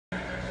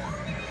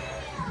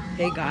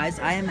Hey guys,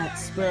 I am at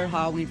Spirit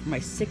Halloween for my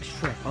 6th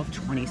trip of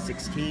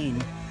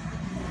 2016.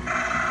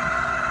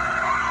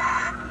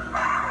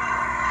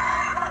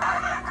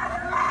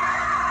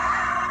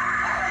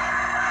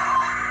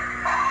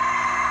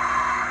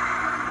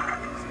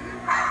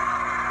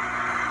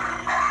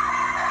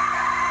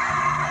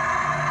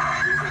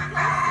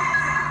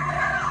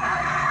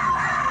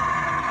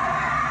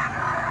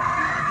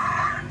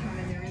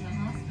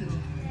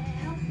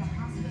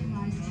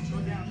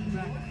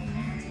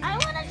 I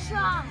want to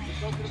try.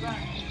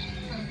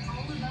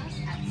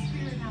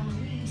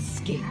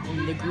 Escape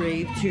from the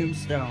grave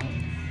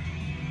tombstone.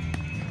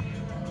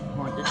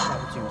 Haunted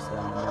Shell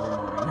tombstone,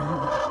 never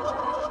mind.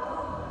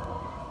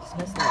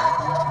 Dismiss the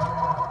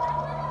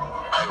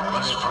I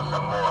was from the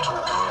mortal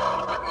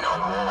world, but no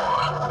more.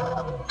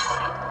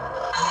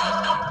 I've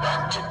come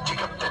back to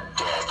dig up the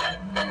dead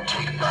and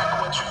take back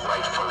what's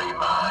rightfully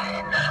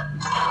mine.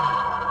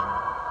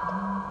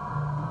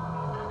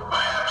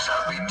 Perhaps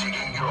I'll be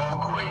digging your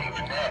grave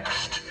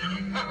next.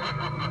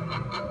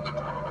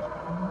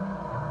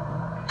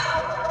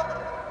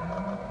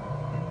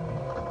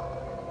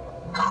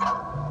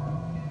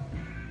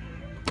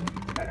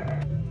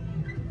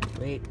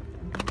 Wait.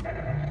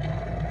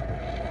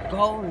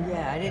 Oh,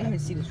 yeah, I didn't even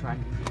see the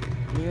triangle.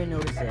 Didn't even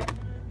notice it.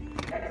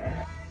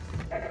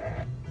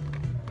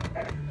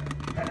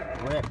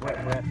 Rip.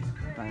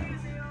 Fine.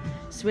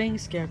 Swing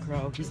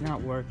Scarecrow, he's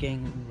not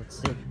working.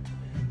 Let's see.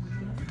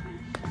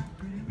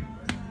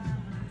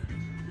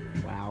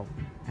 Wow.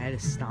 I had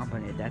to stomp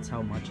on it. That's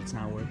how much it's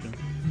not working.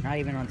 Not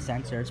even on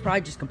sensor. It's probably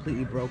just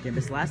completely broken.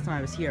 This last time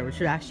I was here, which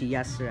was actually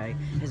yesterday,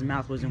 his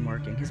mouth wasn't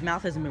working. His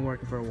mouth hasn't been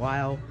working for a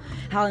while.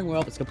 Howling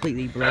World is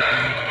completely broken.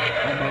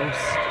 Almost.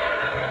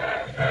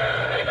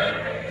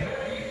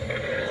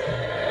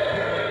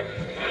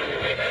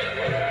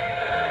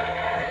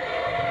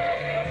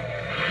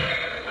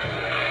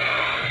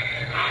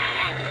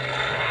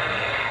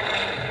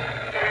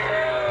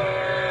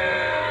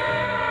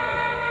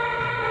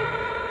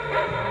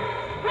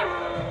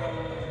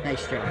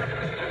 Nice job.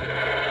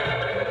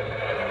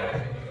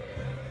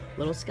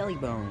 Little Skelly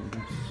Bones.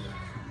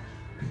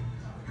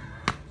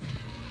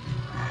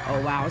 Oh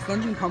wow, is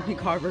Dungeon Pumpkin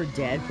Carver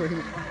dead pretty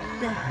much? What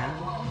the hell?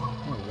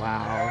 Oh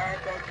wow.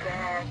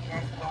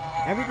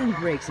 Everything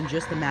breaks in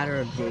just a matter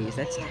of days.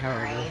 That's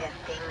terrible.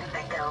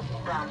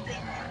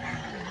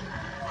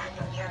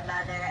 Your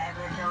mother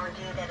ever told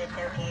you that it's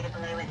okay to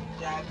play with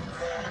dead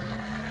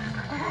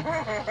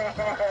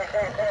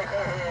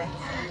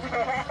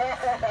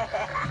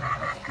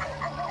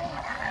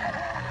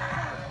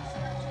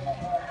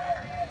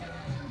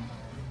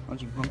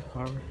Dungeon Pumpkin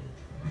Carver.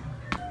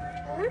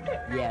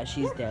 Yeah,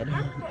 she's dead. A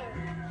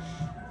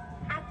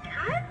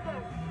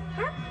carpet.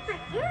 That's for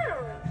you.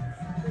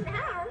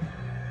 Now,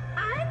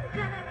 I'm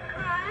gonna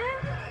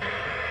carve.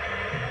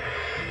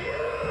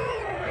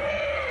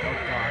 Oh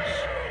gosh.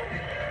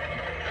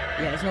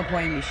 Yeah, there's no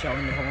point in me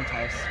showing the whole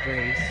entire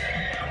space.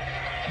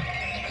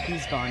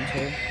 He's gone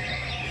too.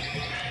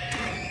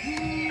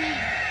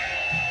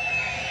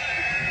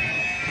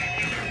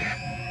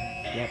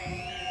 Yep.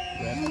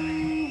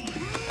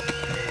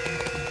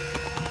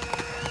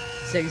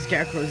 Saying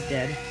Scarecrow's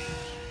dead.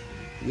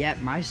 Yep,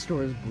 my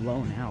store is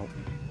blown out.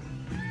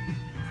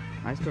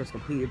 My store is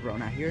completely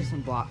blown out. Here's some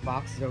block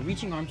boxes.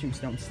 Reaching Arm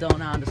Tombstone, still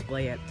not on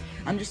display yet.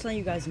 I'm just letting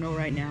you guys know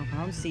right now, if I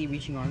don't see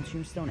Reaching Arm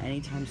Tombstone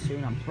anytime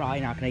soon, I'm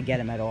probably not going to get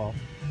him at all.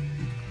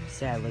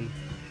 Sadly.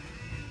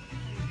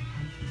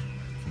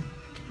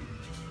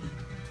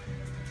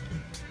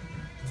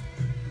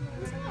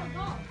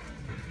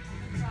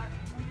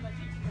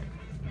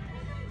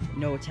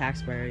 No attack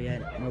sprayer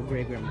yet. No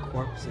Graveyard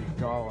Corpse to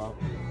draw up.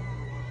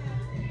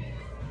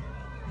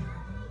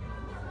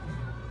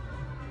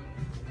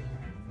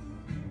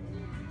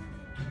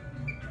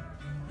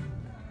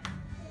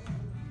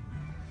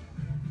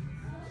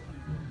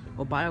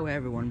 Oh, by the way,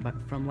 everyone, but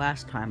from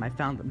last time, I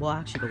found, well,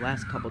 actually the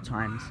last couple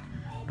times,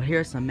 but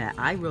here's some mat.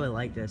 I really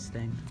like this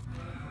thing.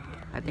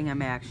 I think I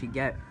may actually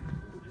get.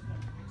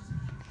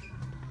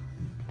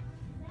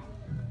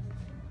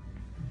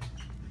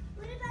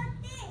 What about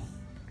this?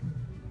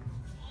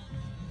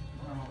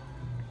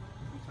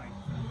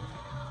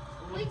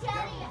 Wait,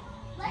 Daddy.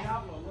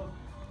 Diablo, look.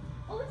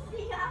 Oh, it's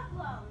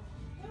Diablo.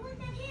 Hey,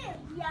 look at him.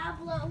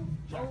 Diablo.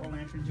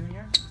 Jack-o'-lantern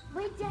Jr.?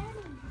 Wait,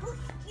 Daddy. Who's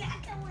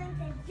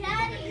Jack-o'-lantern?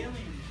 Daddy.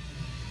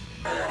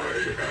 I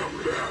am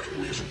that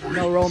which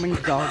No Roman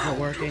dogs are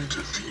working.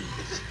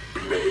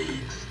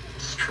 plague,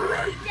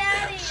 strife,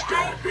 Daddy, and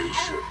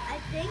starvation, I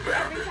think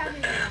every time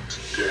famine, and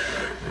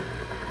death.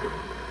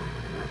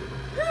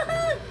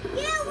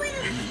 Get away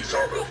from These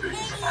are the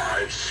things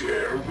I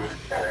share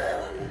with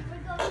all.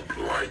 A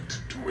blight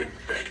to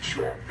infect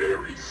your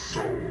very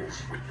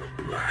souls with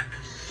the black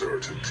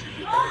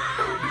certainty of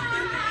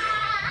oblivion.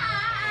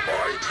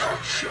 My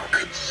touch shall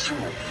consume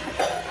you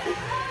all.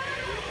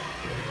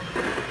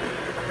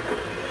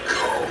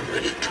 Come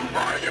into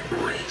my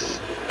embrace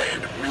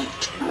and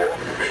meet your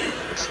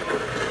fate.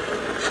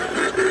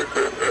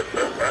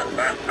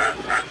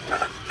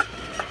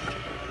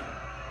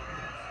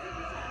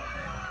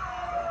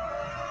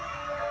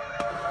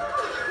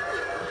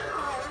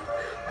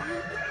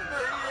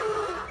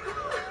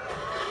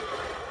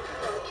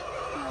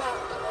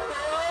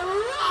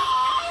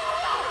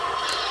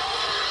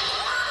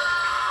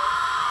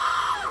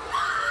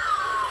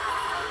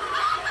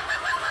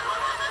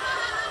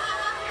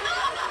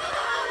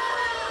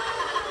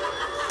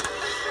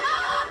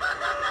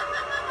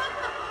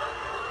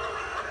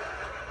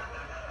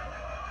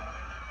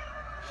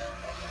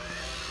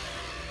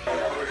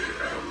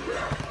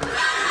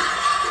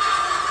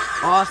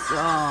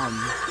 Awesome.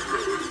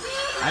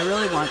 I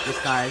really want this,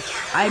 guys.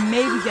 I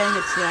may be getting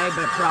it today,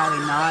 but probably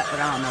not. But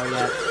I don't know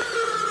yet.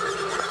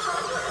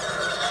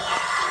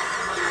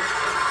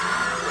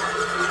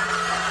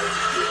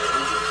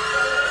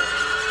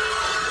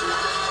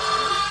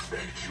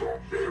 Infect your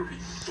very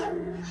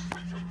souls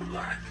with the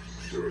black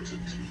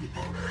certainty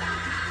of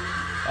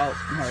Oh,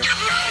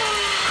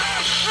 no.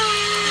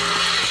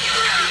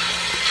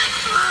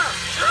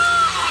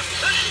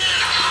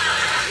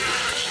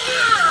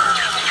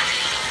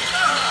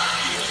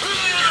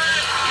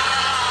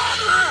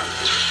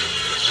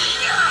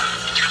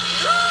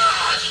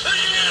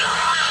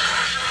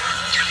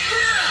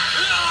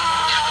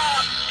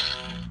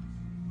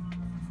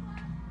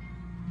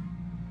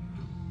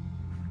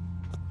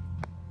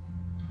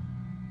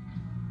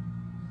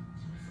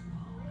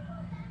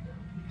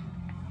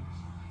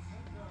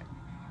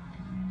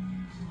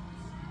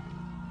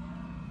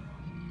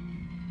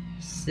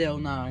 Still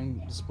not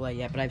on display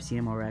yet, but I've seen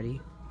him already.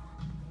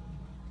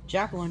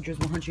 Jack-o'-lantern's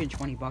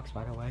 120 bucks,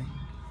 by the way.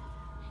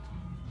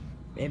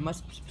 It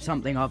must,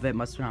 something of it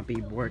must not be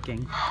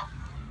working.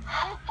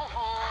 I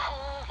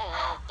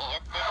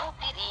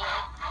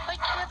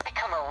can't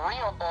become a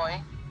real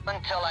boy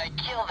until I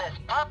kill this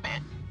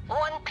puppet,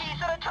 one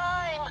piece at a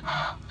time.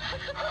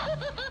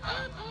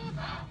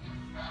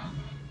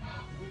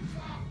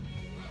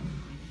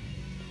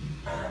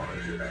 I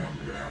am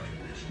that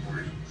which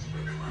brings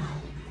the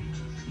cloud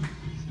into view.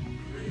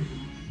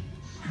 Pain,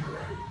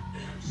 strife,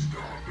 and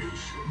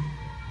starvation,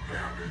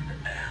 famine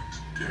and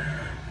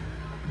death.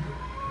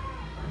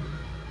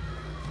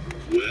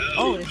 Well,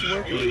 Oh, it's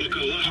working. you look a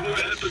lot more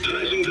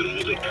appetizing than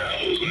all the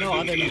cows No I've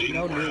other, been eating.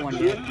 no new one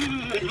yet.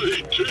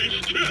 They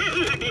taste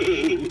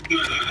terrible.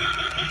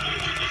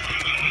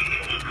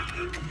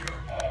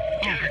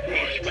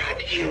 Darkness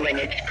wraps you in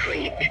its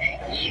creep.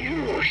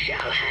 You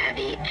shall have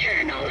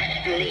eternal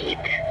sleep.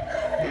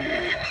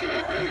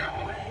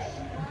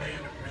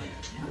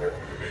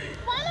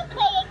 Wanna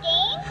play a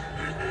game?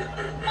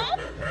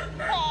 Let's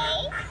play.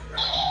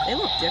 They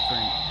look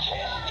different.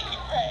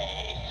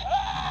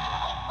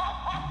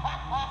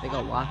 They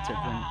got lots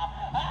different.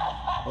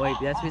 Oh wait,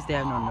 that's because they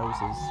have no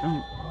noses.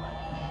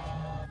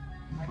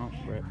 Oh,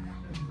 rip.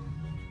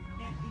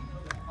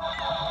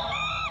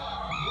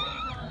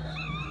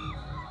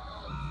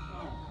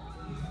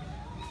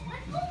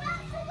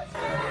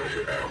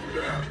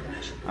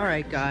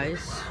 Alright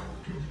guys,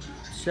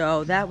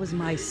 so that was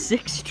my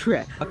 6th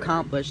trip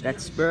accomplished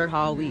at Spirit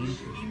Halloween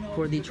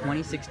for the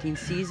 2016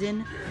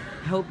 season.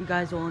 I hope you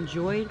guys all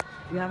enjoyed.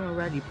 If you haven't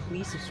already,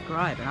 please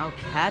subscribe and I'll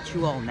catch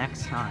you all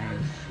next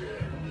time.